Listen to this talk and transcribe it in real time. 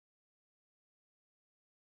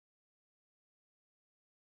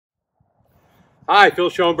Hi, Phil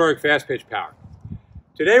Schoenberg, Fastpitch Power.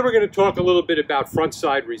 Today we're going to talk a little bit about front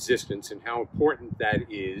side resistance and how important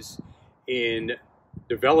that is in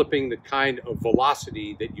developing the kind of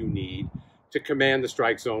velocity that you need to command the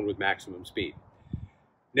strike zone with maximum speed.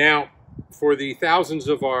 Now, for the thousands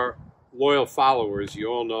of our loyal followers, you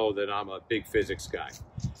all know that I'm a big physics guy.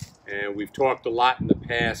 And we've talked a lot in the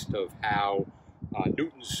past of how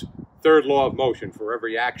Newton's third law of motion, for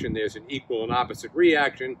every action there's an equal and opposite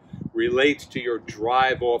reaction, relates to your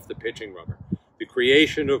drive off the pitching rubber. The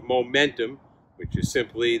creation of momentum, which is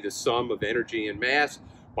simply the sum of energy and mass,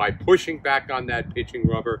 by pushing back on that pitching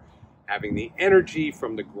rubber, having the energy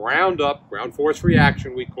from the ground up, ground force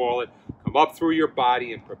reaction we call it, come up through your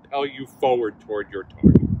body and propel you forward toward your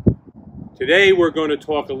target. Today we're going to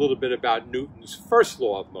talk a little bit about Newton's first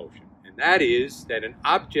law of motion, and that is that an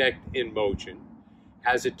object in motion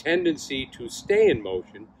has a tendency to stay in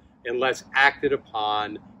motion unless acted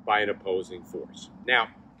upon by an opposing force. Now,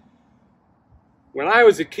 when I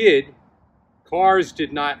was a kid, cars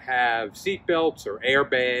did not have seat belts or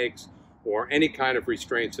airbags or any kind of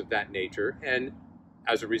restraints of that nature, and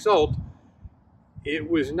as a result, it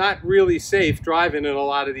was not really safe driving in a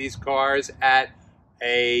lot of these cars at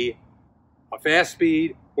a fast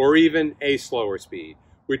speed or even a slower speed,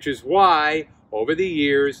 which is why over the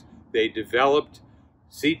years they developed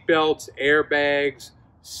seat belts, airbags,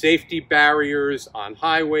 safety barriers on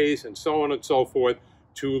highways, and so on and so forth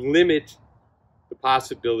to limit the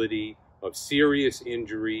possibility of serious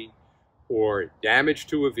injury or damage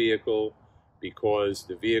to a vehicle because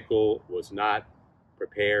the vehicle was not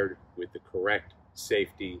prepared with the correct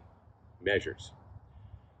safety measures.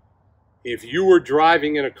 If you were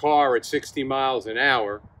driving in a car at 60 miles an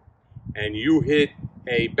hour and you hit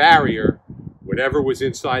a barrier, whatever was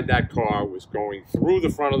inside that car was going through the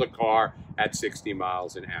front of the car at 60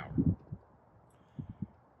 miles an hour.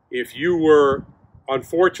 If you were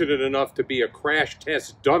unfortunate enough to be a crash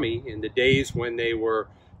test dummy in the days when they were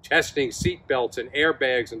testing seat belts and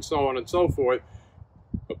airbags and so on and so forth,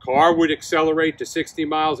 a car would accelerate to 60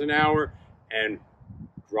 miles an hour and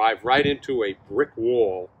drive right into a brick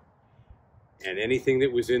wall, and anything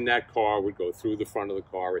that was in that car would go through the front of the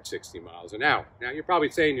car at 60 miles an hour. Now, you're probably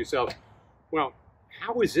saying to yourself, well,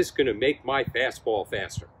 how is this going to make my fastball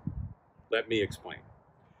faster? Let me explain.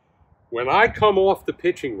 When I come off the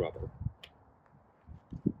pitching rubber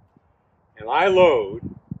and I load,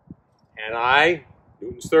 and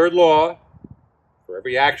Newton's third law, for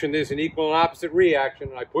every action there's an equal and opposite reaction,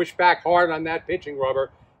 and I push back hard on that pitching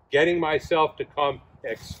rubber, getting myself to come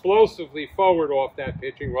explosively forward off that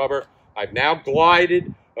pitching rubber. I've now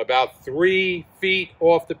glided about 3 feet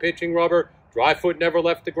off the pitching rubber. Dry foot never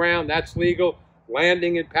left the ground, that's legal.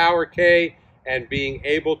 Landing in power K and being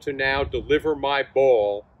able to now deliver my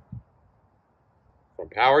ball from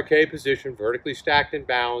power K position, vertically stacked and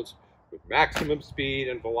balanced, with maximum speed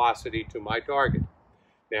and velocity to my target.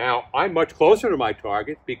 Now, I'm much closer to my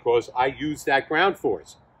target because I use that ground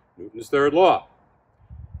force, Newton's third law.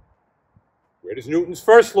 Where does Newton's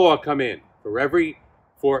first law come in?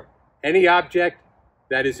 For any object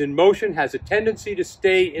that is in motion has a tendency to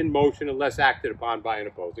stay in motion unless acted upon by an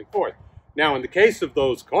opposing force. Now, in the case of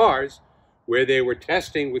those cars where they were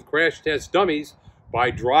testing with crash test dummies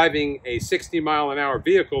by driving a 60-mile-an-hour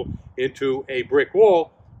vehicle into a brick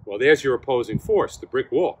wall, well, there's your opposing force, the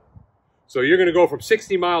brick wall. So you're going to go from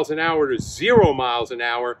 60 miles an hour to 0 miles an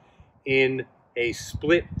hour in a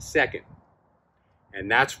split second.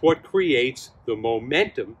 And that's what creates the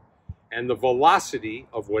momentum and the velocity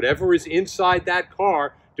of whatever is inside that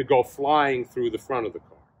car to go flying through the front of the car.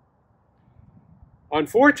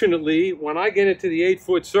 Unfortunately, when I get into the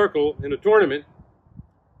 8-foot circle in a tournament,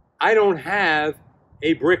 I don't have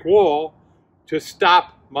a brick wall to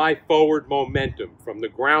stop my forward momentum from the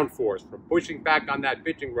ground force, from pushing back on that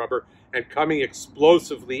pitching rubber and coming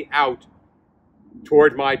explosively out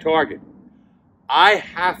toward my target. I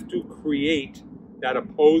have to create that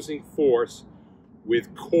opposing force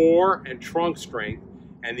with core and trunk strength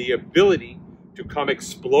and the ability to come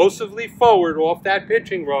explosively forward off that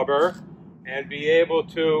pitching rubber and be able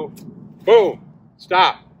to, boom,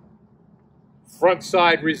 stop. Front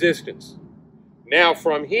side resistance. Now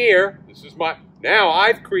from here, now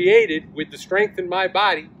I've created, with the strength in my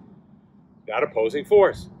body, that opposing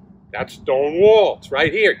force. That stone wall. It's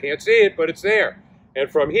right here. Can't see it, but it's there. And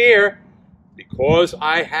from here, because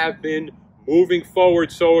I have been moving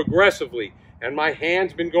forward so aggressively, and my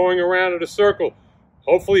hand's been going around in a circle,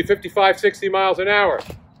 hopefully 55, 60 miles an hour,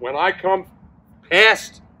 when I come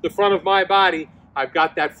past the front of my body, I've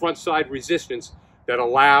got that front side resistance that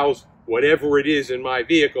allows whatever it is in my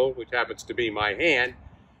vehicle, which happens to be my hand,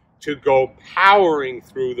 to go powering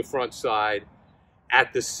through the front side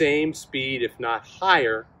at the same speed, if not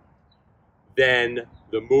higher, than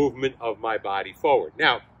the movement of my body forward.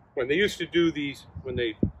 Now, when they used to do these,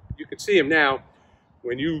 you can see them now,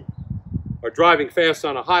 when you are driving fast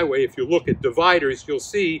on a highway, if you look at dividers, you'll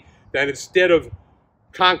see that instead of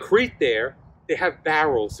concrete there, they have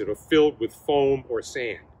barrels that are filled with foam or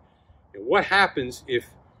sand. And what happens if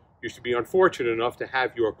you should be unfortunate enough to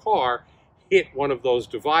have your car hit one of those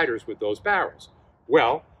dividers with those barrels?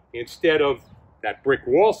 Well, instead of that brick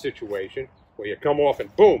wall situation where you come off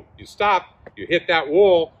and boom, you stop, you hit that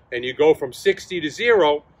wall, and you go from 60 to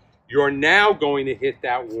 0, you're now going to hit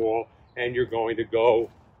that wall and you're going to go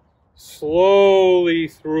slowly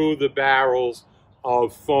through the barrels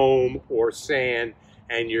of foam or sand,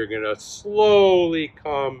 and you're going to slowly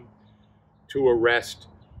come to a rest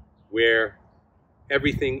where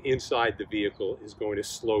everything inside the vehicle is going to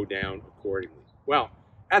slow down accordingly. Well,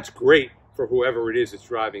 that's great for whoever it is that's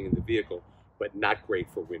driving in the vehicle, but not great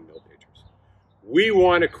for windmill pitchers. We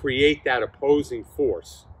want to create that opposing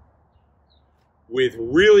force with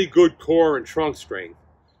really good core and trunk strength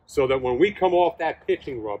so that when we come off that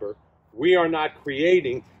pitching rubber, we are not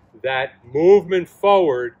creating that movement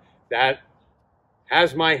forward that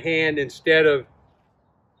has my hand, instead of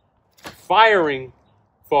firing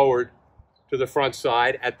forward to the front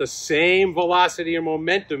side at the same velocity and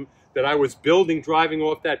momentum that I was building driving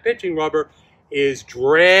off that pitching rubber, is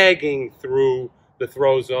dragging through the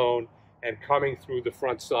throw zone and coming through the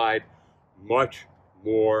front side much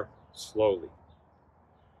more slowly.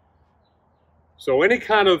 So any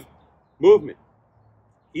kind of movement,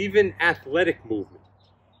 even athletic movement,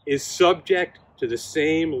 is subject to the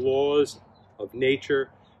same laws of nature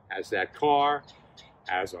as that car,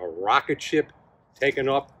 as a rocket ship taken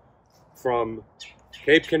up from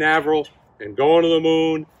Cape Canaveral and going to the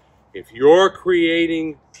moon. If you're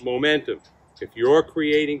creating momentum, if you're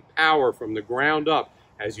creating power from the ground up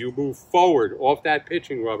as you move forward off that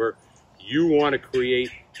pitching rubber, you want to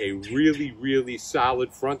create a really, really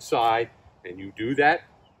solid front side. And you do that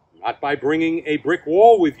not by bringing a brick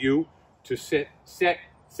wall with you to set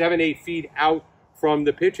 7-8 feet out from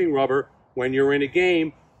the pitching rubber when you're in a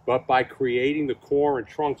game, but by creating the core and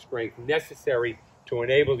trunk strength necessary to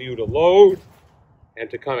enable you to load and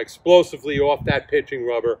to come explosively off that pitching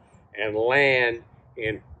rubber and land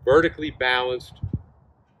in vertically balanced,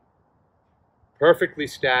 perfectly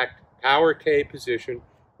stacked power K position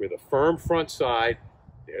with a firm front side.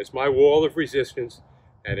 There's my wall of resistance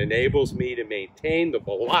that enables me to maintain the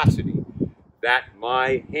velocity that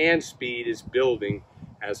my hand speed is building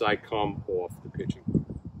as I come off the pitching rubber.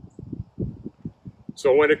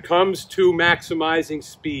 So when it comes to maximizing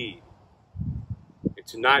speed,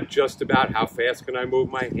 it's not just about how fast can I move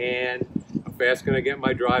my hand, how fast can I get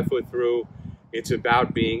my drive foot through. It's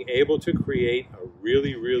about being able to create a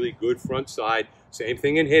really, really good front side. Same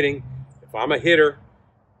thing in hitting. If I'm a hitter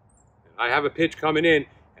and I have a pitch coming in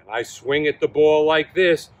and I swing at the ball like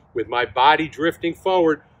this with my body drifting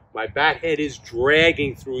forward, my bat head is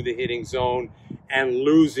dragging through the hitting zone and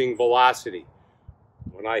losing velocity.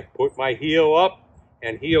 When I put my heel up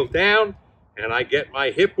and heel down and I get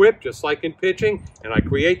my hip whip, just like in pitching, and I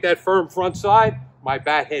create that firm front side, my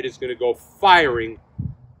bat head is going to go firing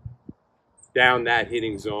down that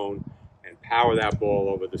hitting zone and power that ball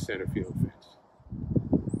over the center field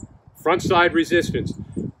fence. Front side resistance,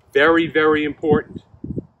 very, very important.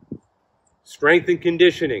 Strength and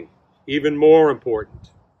conditioning, even more important.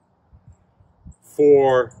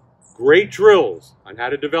 For great drills on how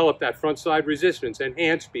to develop that front side resistance and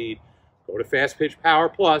hand speed, go to Fastpitch Power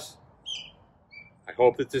Plus. I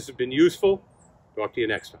hope that this has been useful. Talk to you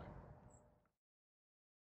next time.